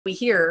We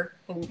hear,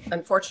 and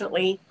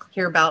unfortunately,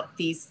 hear about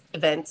these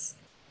events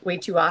way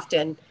too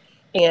often.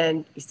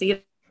 And you see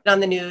it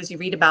on the news, you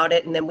read about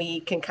it, and then we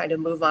can kind of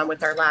move on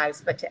with our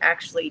lives. But to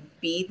actually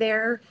be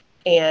there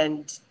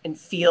and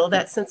feel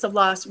that sense of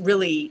loss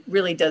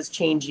really does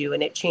change you,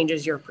 and it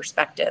changes your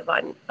perspective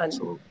on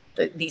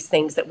these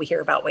things that we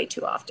hear about way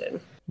too often.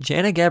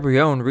 Jana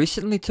Gabrione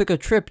recently took a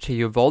trip to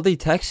Uvalde,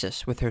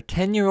 Texas with her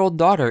 10-year-old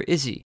daughter,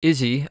 Izzy.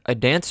 Izzy, a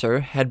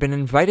dancer, had been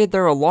invited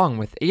there along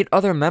with 8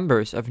 other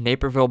members of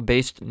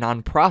Naperville-based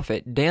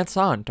nonprofit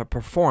DanceOn to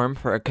perform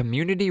for a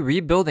community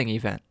rebuilding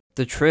event.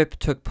 The trip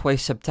took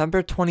place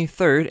September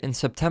 23rd and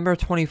September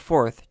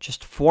 24th,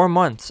 just 4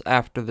 months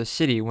after the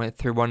city went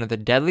through one of the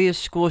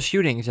deadliest school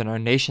shootings in our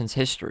nation's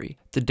history.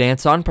 The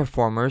DanceOn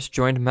performers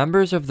joined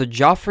members of the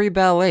Joffrey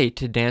Ballet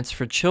to dance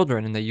for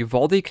children in the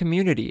Uvalde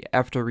community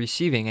after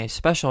receiving a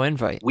special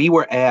invite. We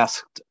were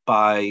asked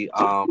by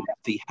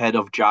the head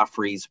of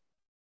Joffrey's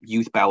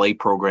youth ballet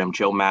program,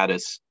 Joe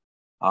Mattis,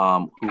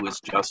 who is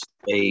just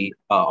a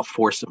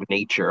force of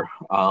nature,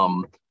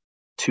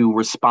 to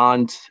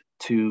respond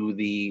to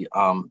the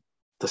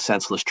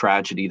senseless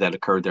tragedy that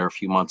occurred there a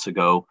few months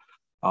ago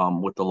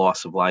with the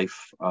loss of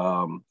life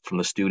from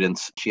the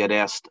students. She had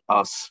asked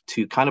us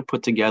to kind of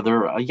put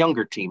together a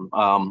younger team,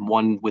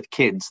 one with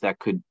kids that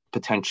could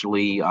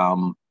potentially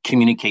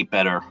communicate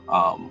better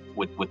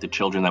with the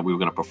children that we were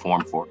going to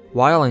perform for.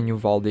 While in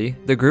Uvalde,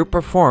 the group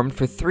performed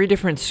for 3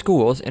 different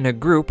schools in a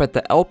group at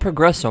the El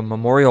Progreso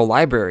Memorial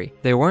Library.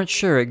 They weren't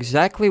sure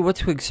exactly what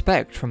to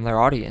expect from their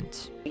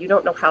audience. You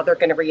don't know how they're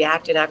going to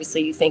react, and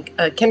obviously you think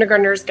a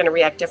kindergartner is going to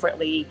react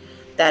differently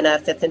than a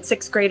 5th and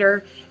 6th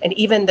grader, and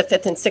even the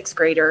 5th and 6th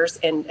graders.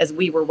 And as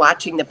we were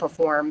watching them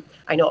perform,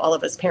 I know all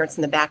of us parents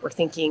in the back were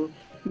thinking,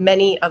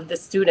 many of the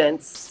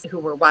students who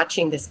were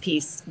watching this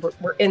piece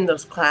were in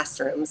those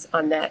classrooms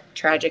on that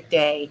tragic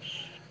day,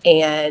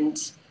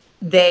 and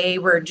they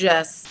were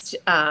just,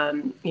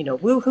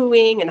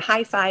 woohooing and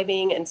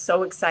high-fiving and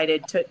so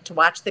excited to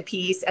watch the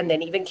piece, and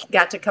then even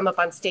got to come up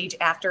on stage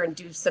after and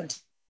do some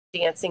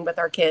dancing with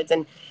our kids,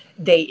 and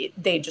they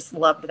just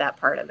loved that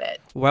part of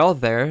it. While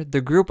there,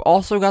 the group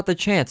also got the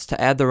chance to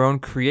add their own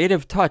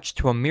creative touch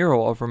to a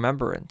mural of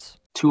remembrance.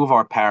 2 of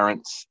our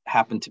parents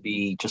happened to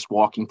be just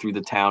walking through the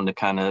town to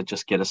kind of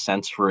just get a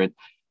sense for it,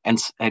 and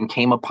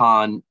came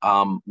upon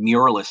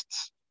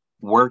muralists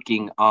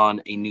working on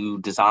a new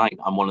design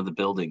on one of the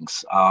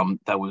buildings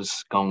that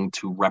was going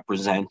to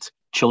represent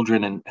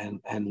children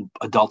and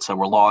adults that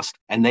were lost,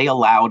 and they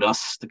allowed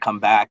us to come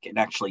back and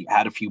actually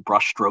add a few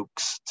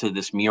brushstrokes to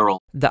this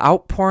mural. The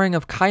outpouring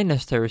of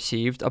kindness they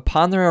received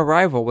upon their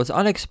arrival was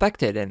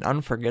unexpected and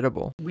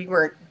unforgettable. We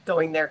weren't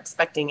going there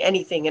expecting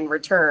anything in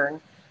return.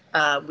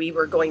 We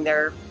were going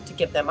there to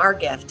give them our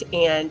gift,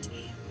 and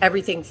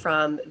everything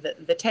from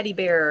the teddy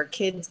bear,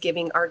 kids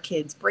giving our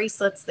kids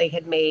bracelets they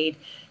had made.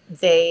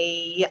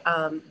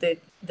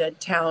 The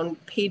town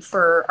paid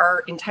for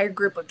our entire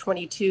group of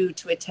 22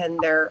 to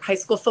attend their high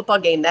school football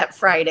game that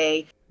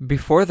Friday.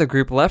 Before the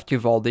group left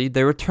Uvalde,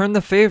 they returned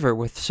the favor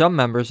with some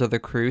members of the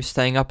crew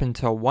staying up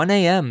until 1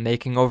 a.m.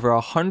 making over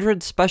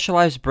 100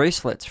 specialized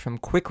bracelets from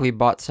quickly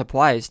bought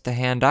supplies to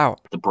hand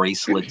out. The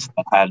bracelets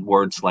had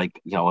words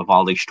like,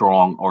 Uvalde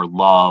strong, or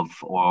love,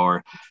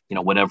 or,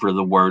 whatever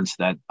the words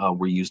that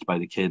were used by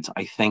the kids.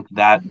 I think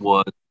that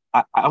was,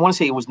 I want to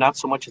say it was not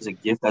so much as a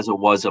gift as it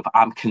was of,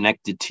 I'm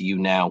connected to you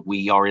now.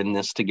 We are in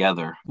this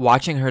together.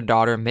 Watching her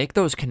daughter make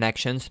those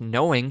connections,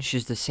 knowing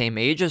she's the same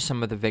age as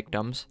some of the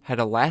victims, had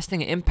a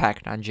lasting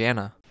impact on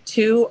Jana.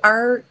 To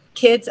our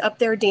kids up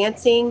there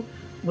dancing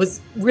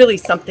was really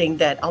something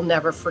that I'll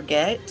never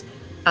forget.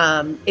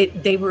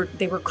 They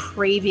were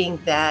craving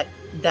that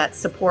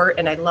support,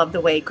 and I love the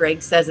way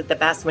Greg says it the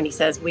best when he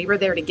says, we were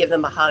there to give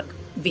them a hug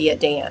via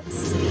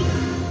dance.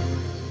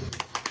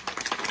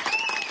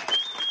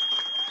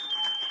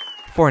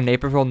 For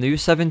Naperville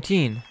News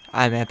 17,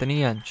 I'm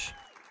Anthony Yench.